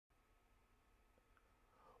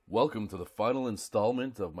Welcome to the final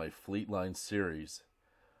installment of my Fleetline series.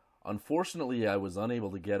 Unfortunately, I was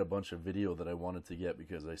unable to get a bunch of video that I wanted to get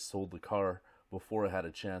because I sold the car before I had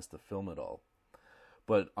a chance to film it all.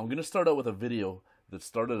 But I'm going to start out with a video that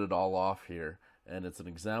started it all off here, and it's an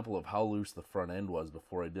example of how loose the front end was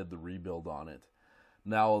before I did the rebuild on it.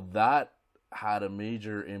 Now, that had a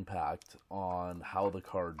major impact on how the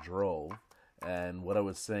car drove, and what I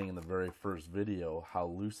was saying in the very first video, how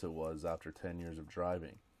loose it was after 10 years of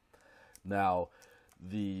driving. Now,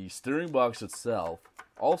 the steering box itself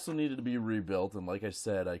also needed to be rebuilt, and like I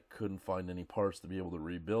said, I couldn't find any parts to be able to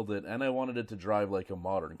rebuild it, and I wanted it to drive like a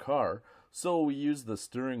modern car, so we used the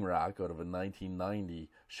steering rack out of a 1990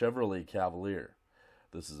 Chevrolet Cavalier.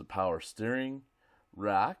 This is a power steering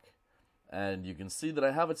rack, and you can see that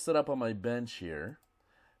I have it set up on my bench here,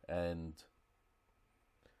 and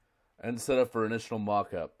set up for initial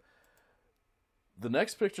mock-up. The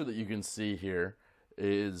next picture that you can see here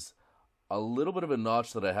is a little bit of a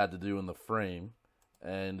notch that I had to do in the frame,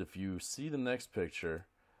 and if you see the next picture,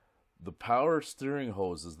 the power steering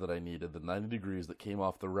hoses that I needed, the 90 degrees that came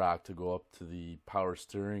off the rack to go up to the power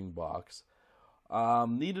steering box,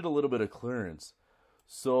 needed a little bit of clearance.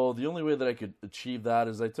 So the only way that I could achieve that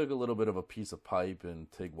is I took a little bit of a piece of pipe and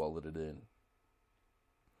TIG welded it in.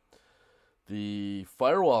 The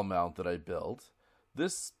firewall mount that I built,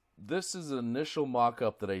 this is an initial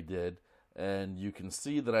mock-up that I did, and you can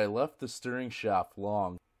see that I left the steering shaft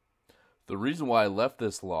long. The reason why I left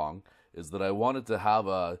this long is that I wanted to have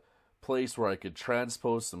a place where I could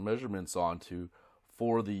transpose some measurements onto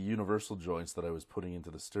for the universal joints that I was putting into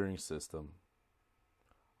the steering system.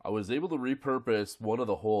 I was able to repurpose one of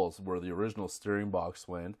the holes where the original steering box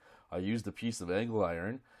went. I used a piece of angle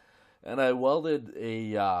iron, and I welded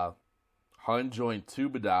a hind joint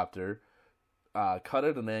tube adapter, cut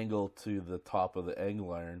at an angle to the top of the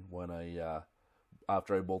angle iron when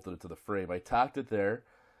after I bolted it to the frame. I tacked it there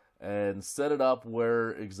and set it up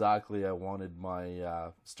where exactly I wanted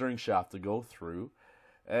my steering shaft to go through,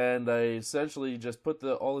 and I essentially just put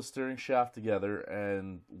all the steering shaft together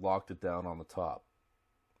and locked it down on the top.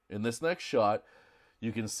 In this next shot,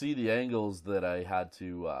 you can see the angles that I had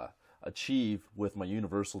to achieve with my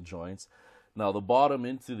universal joints. Now, the bottom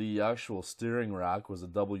into the actual steering rack was a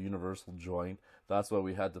double universal joint. That's why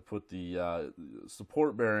we had to put the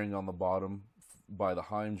support bearing on the bottom by the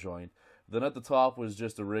hind joint. Then at the top was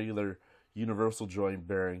just a regular universal joint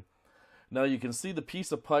bearing. Now, you can see the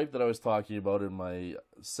piece of pipe that I was talking about in my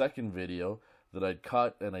second video that I'd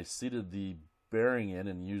cut, and I seated the bearing in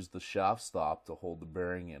and used the shaft stop to hold the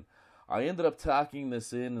bearing in. I ended up tacking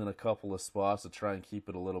this in a couple of spots to try and keep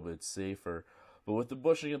it a little bit safer. But with the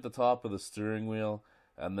bushing at the top of the steering wheel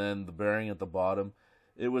and then the bearing at the bottom,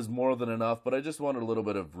 it was more than enough, but I just wanted a little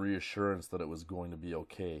bit of reassurance that it was going to be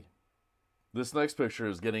okay. This next picture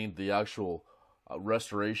is getting the actual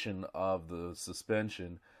restoration of the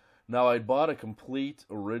suspension. Now, I bought a complete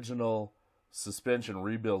original suspension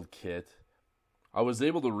rebuild kit. I was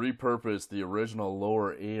able to repurpose the original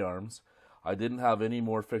lower A-arms. I didn't have any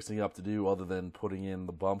more fixing up to do other than putting in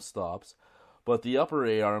the bump stops. But the upper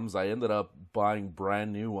A-arms, I ended up buying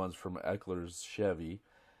brand new ones from Eckler's Chevy.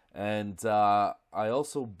 And I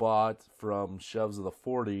also bought from Chevs of the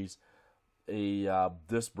 40s a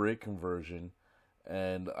disc brake conversion.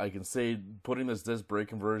 And I can say putting this disc brake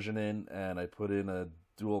conversion in, and I put in a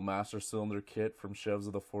dual master cylinder kit from Chevs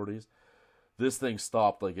of the 40s, this thing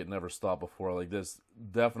stopped like it never stopped before. Like, this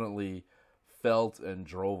definitely felt and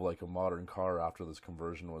drove like a modern car after this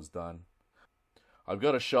conversion was done. I've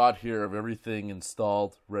got a shot here of everything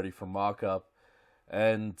installed, ready for mock-up,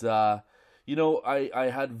 and you know,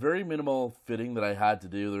 I had very minimal fitting that I had to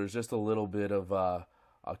do. There was just a little bit of a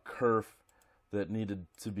kerf that needed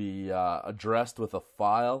to be addressed with a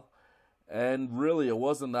file, and really it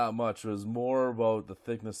wasn't that much. It was more about the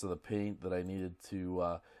thickness of the paint that I needed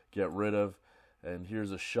to get rid of. And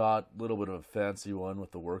here's a shot, a little bit of a fancy one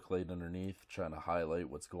with the work light underneath, trying to highlight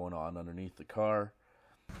what's going on underneath the car.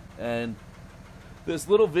 And this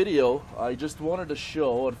little video, I just wanted to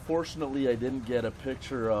show. Unfortunately, I didn't get a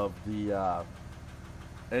picture of the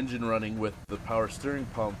engine running with the power steering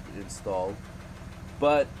pump installed,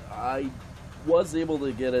 but I was able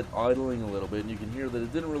to get it idling a little bit, and you can hear that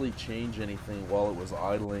it didn't really change anything while it was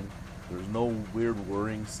idling. There's no weird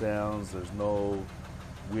whirring sounds, there's no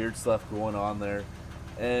weird stuff going on there.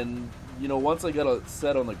 And you know, once I got it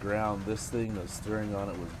set on the ground, this thing, the steering on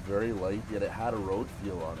it was very light, yet it had a road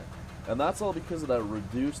feel on it. And that's all because of that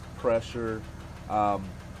reduced pressure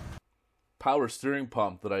power steering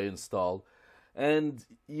pump that I installed. And,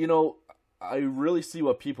 you know, I really see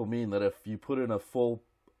what people mean, that if you put in a full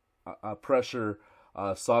pressure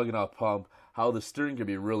Saginaw pump, how the steering can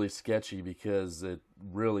be really sketchy because it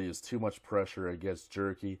really is too much pressure. It gets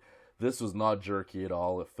jerky. This was not jerky at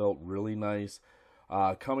all. It felt really nice.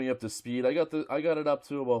 Coming up to speed, I got it up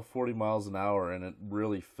to about 40 miles an hour, and it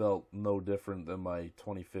really felt no different than my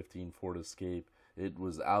 2015 Ford Escape. It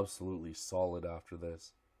was absolutely solid after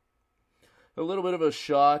this. A little bit of a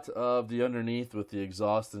shot of the underneath with the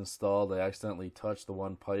exhaust installed. I accidentally touched the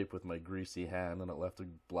one pipe with my greasy hand, and it left a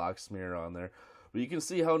black smear on there. But you can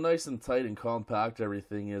see how nice and tight and compact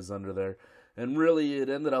everything is under there. And really, it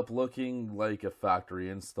ended up looking like a factory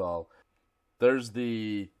install. There's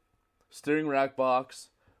the steering rack box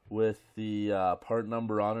with the part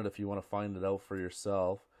number on it if you want to find it out for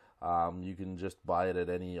yourself. You can just buy it at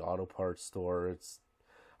any auto parts store.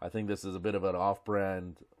 I think this is a bit of an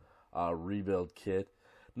off-brand rebuild kit.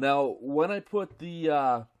 Now, when I put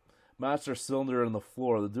the master cylinder in the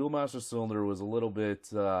floor, the dual master cylinder was a little bit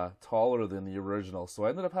taller than the original, so I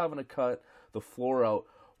ended up having to cut the floor out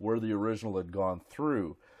where the original had gone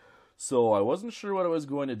through. So I wasn't sure what I was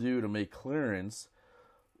going to do to make clearance,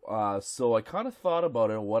 so I kind of thought about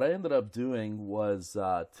it. What I ended up doing was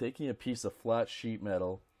taking a piece of flat sheet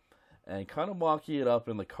metal and kind of mocking it up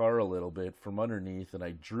in the car a little bit from underneath, and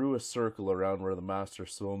I drew a circle around where the master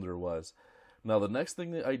cylinder was. Now the next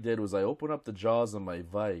thing that I did was I opened up the jaws on my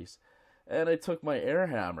vise, and I took my air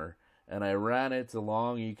hammer and I ran it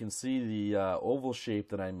along. You can see the oval shape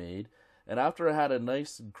that I made, and after I had a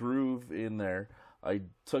nice groove in there, I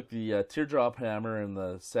took the teardrop hammer and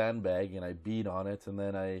the sandbag and I beat on it, and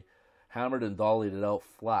then I hammered and dollied it out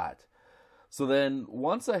flat. So then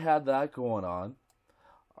once I had that going on,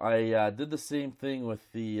 I did the same thing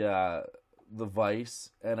with the vise,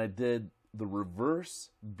 and I did the reverse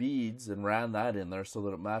beads and ran that in there so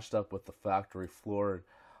that it matched up with the factory floor.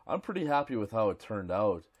 I'm pretty happy with how it turned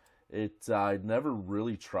out. I'd never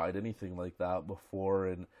really tried anything like that before,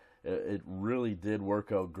 and it really did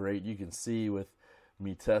work out great. You can see with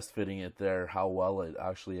me test fitting it there how well it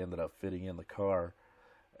actually ended up fitting in the car.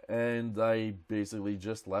 And I basically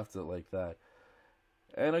just left it like that.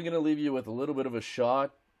 And I'm going to leave you with a little bit of a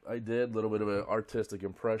shot I did, a little bit of an artistic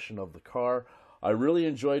impression of the car. I really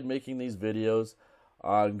enjoyed making these videos.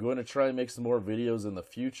 I'm going to try and make some more videos in the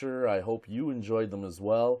future. I hope you enjoyed them as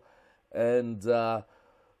well. And the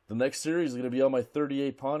next series is going to be on my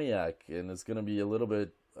 38 Pontiac, and it's going to be a little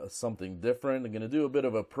bit something different. I'm going to do a bit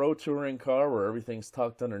of a pro touring car where everything's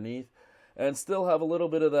tucked underneath and still have a little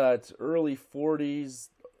bit of that early 40s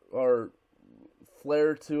or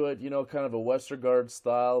flair to it, you know, kind of a Westergaard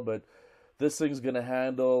style, but this thing's going to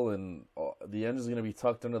handle, and the engine's going to be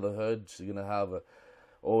tucked under the hood. She's going to have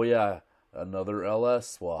another LS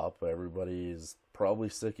swap. Everybody is probably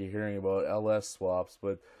sick of hearing about LS swaps,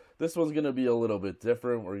 but this one's going to be a little bit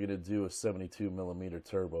different. We're going to do a 72mm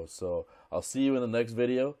turbo. So I'll see you in the next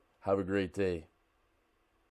video. Have a great day.